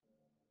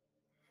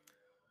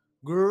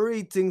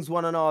Greetings,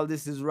 one and all.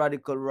 This is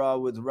Radical Raw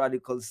with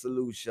Radical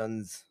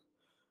Solutions.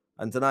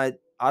 And tonight,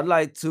 I'd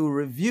like to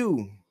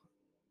review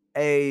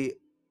a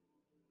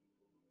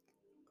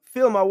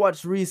film I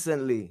watched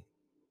recently.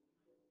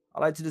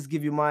 I'd like to just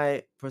give you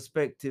my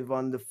perspective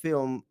on the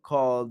film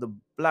called The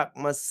Black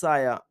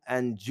Messiah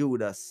and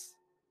Judas.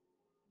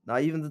 Now,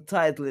 even the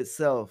title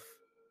itself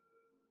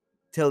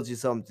tells you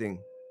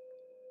something.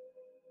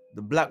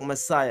 The Black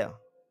Messiah,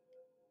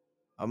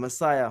 a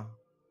Messiah,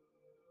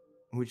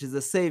 which is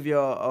the savior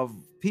of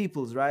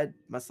peoples, right?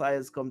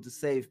 Messiahs come to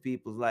save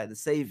peoples, like the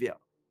savior.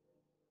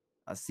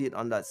 I see it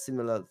on that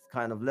similar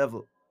kind of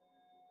level.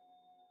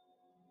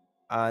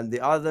 And the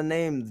other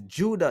name,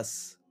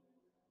 Judas,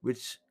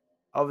 which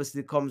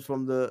obviously comes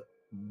from the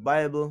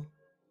Bible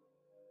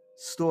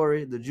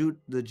story, the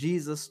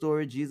Jesus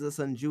story, Jesus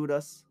and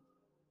Judas.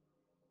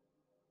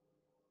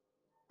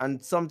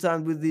 And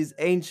sometimes with these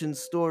ancient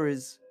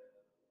stories,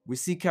 we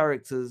see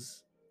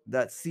characters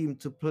that seem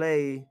to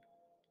play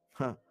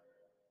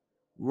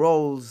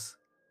roles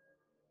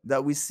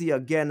that we see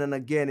again and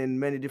again in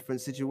many different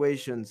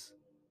situations.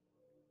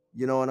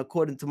 And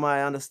according to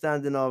my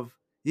understanding of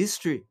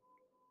history,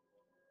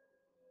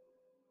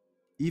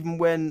 even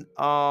when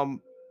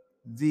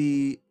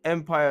the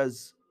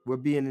empires were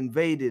being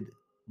invaded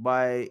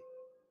by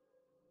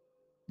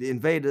the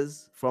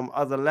invaders from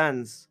other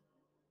lands,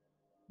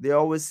 there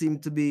always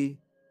seemed to be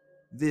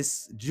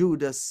this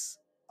Judas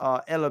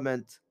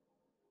element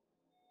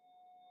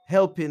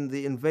helping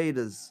the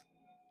invaders,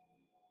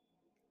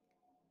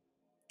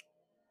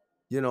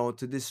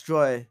 to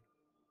destroy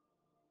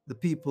the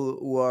people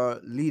who are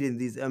leading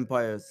these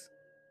empires.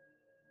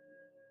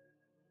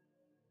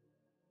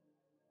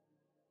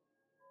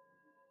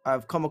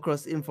 I've come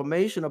across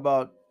information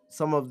about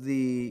some of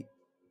the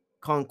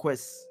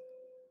conquests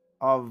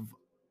of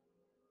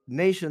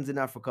nations in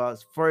Africa.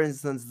 For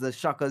instance, the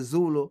Shaka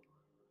Zulu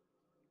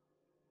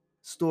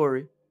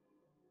story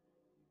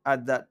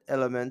at that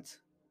element.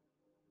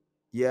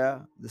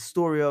 Yeah, the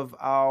story of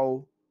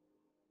how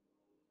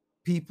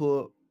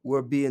people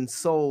were being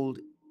sold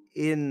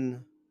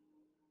in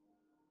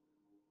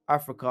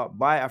Africa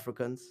by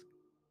Africans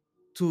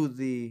to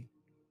the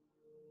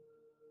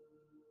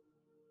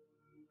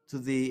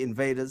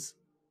invaders.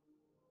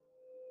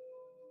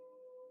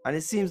 And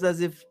it seems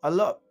as if a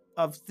lot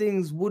of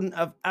things wouldn't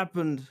have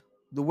happened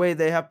the way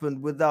they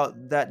happened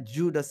without that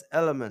Judas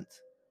element,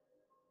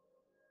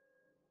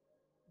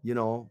 you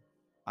know.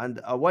 And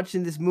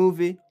watching this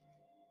movie,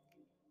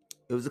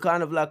 it was a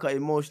kind of like an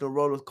emotional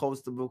roller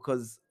coaster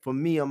because for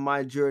me on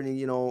my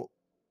journey,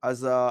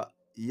 as a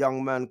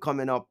young man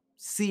coming up,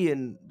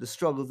 seeing the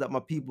struggles that my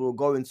people were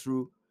going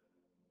through,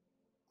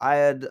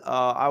 I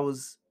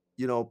was,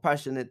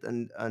 passionate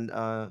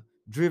and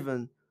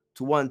driven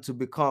to want to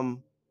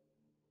become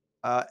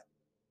uh,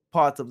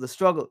 part of the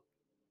struggle.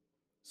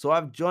 So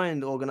I've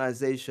joined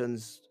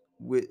organizations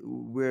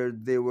where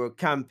there were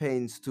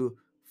campaigns to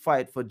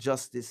fight for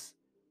justice,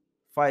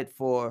 fight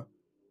for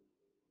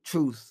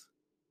truth,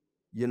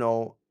 you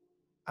know,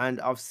 and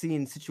I've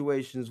seen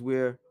situations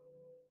where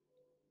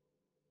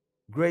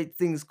great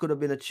things could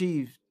have been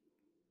achieved,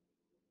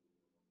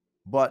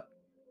 but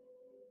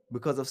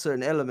because of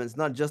certain elements,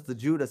 not just the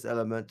Judas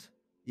element,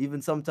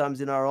 even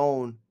sometimes in our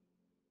own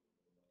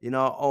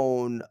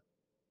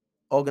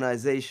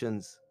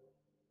organizations,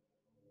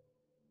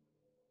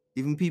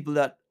 even people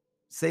that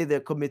say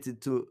they're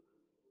committed to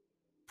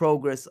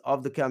progress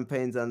of the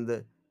campaigns and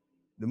the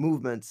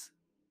movements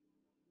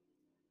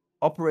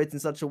operate in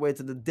such a way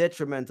to the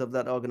detriment of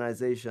that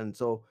organization.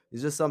 So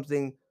it's just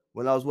something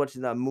when I was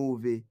watching that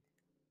movie,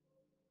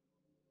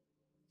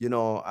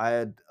 I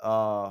had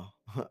I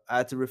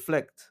had to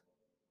reflect.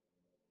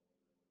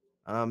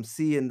 And I'm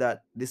seeing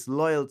that this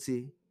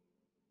loyalty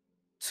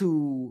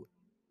to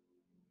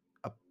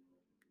uh,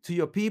 to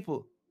your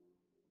people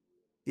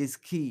is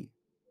key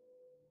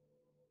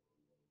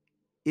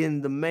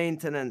in the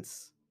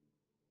maintenance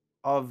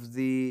of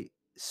the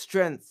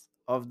strength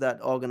of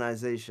that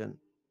organization,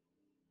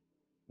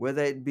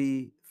 whether it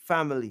be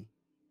family,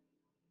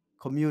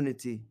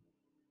 community,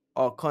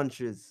 or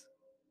countries.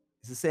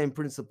 It's the same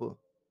principle.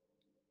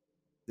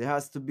 There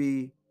has to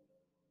be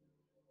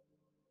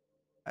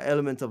an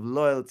element of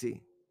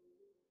loyalty.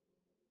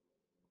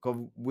 'Cause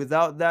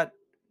without that,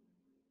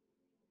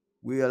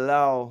 we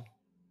allow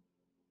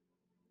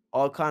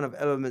all kind of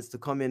elements to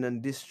come in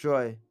and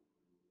destroy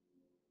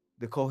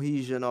the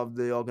cohesion of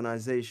the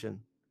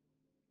organization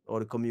or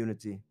the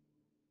community.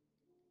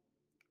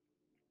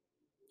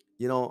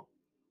 You know,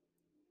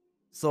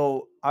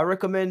 so I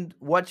recommend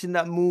watching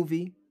that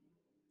movie.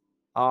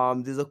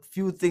 There's a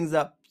few things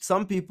that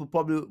some people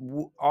probably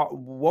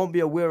won't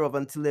be aware of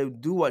until they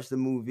do watch the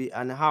movie,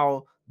 and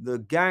how the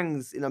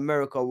gangs in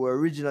America were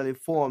originally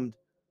formed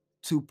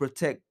to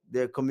protect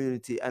their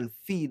community and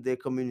feed their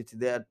community.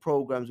 They had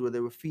programs where they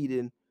were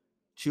feeding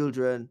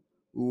children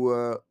who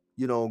were,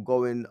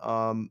 going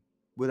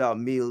without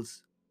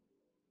meals,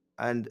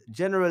 and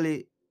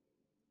generally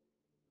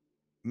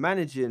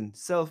managing,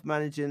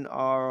 self-managing,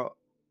 or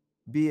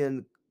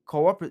being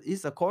cooperative.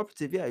 It's a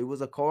cooperative. Yeah, it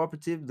was a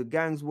cooperative. The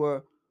gangs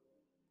were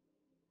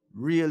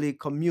really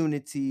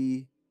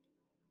community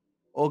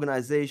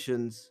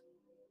organizations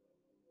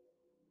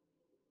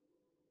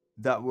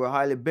that were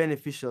highly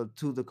beneficial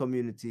to the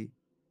community.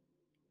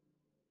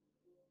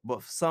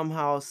 But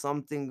somehow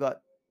something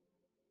got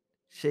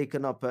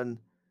shaken up, and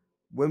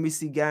when we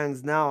see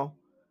gangs now,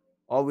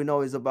 all we know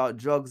is about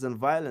drugs and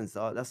violence.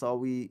 That's all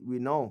we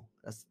know.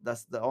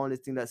 That's the only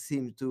thing that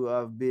seems to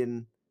have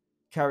been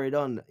carried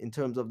on in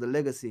terms of the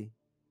legacy.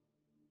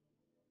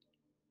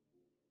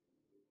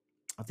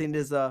 I think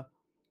there's a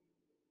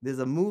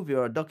movie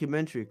or a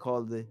documentary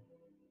called the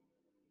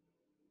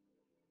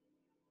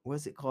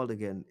what's it called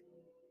again?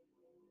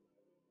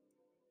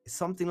 It's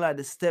something like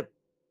the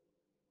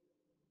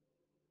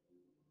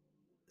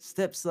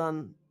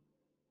stepson.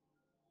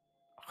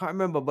 I can't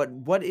remember, but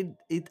what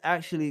it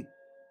actually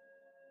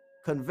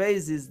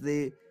conveys is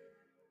the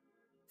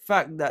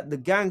fact that the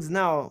gangs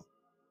now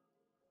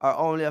are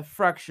only a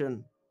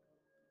fraction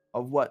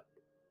of what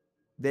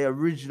they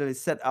originally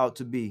set out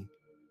to be.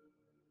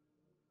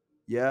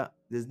 Yeah,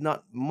 there's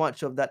not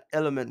much of that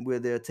element where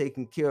they're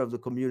taking care of the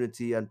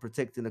community and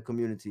protecting the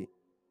community.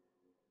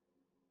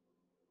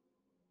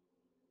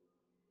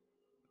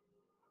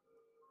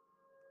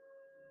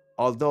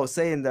 Although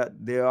saying that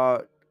there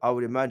are, I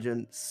would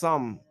imagine,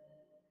 some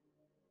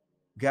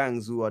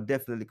gangs who are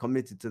definitely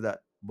committed to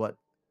that, but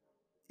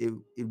it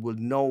will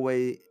no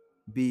way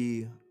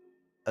be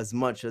as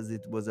much as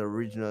it was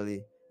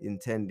originally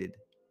intended.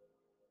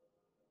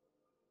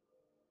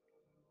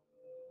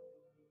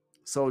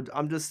 So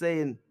I'm just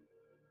saying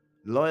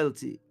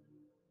loyalty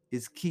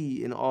is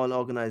key in all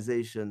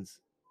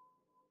organizations,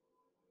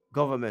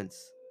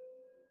 governments,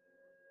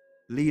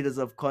 leaders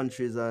of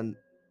countries and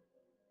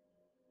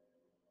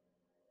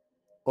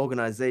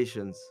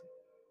organizations.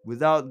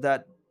 Without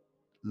that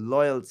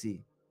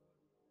loyalty,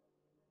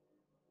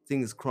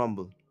 things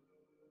crumble.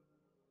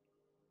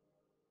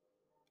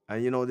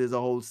 And there's a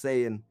whole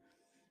saying,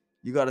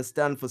 you got to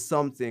stand for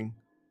something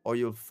or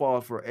you'll fall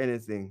for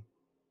anything.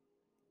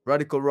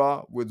 Radical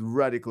Raw with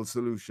radical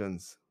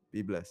solutions.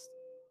 Be blessed.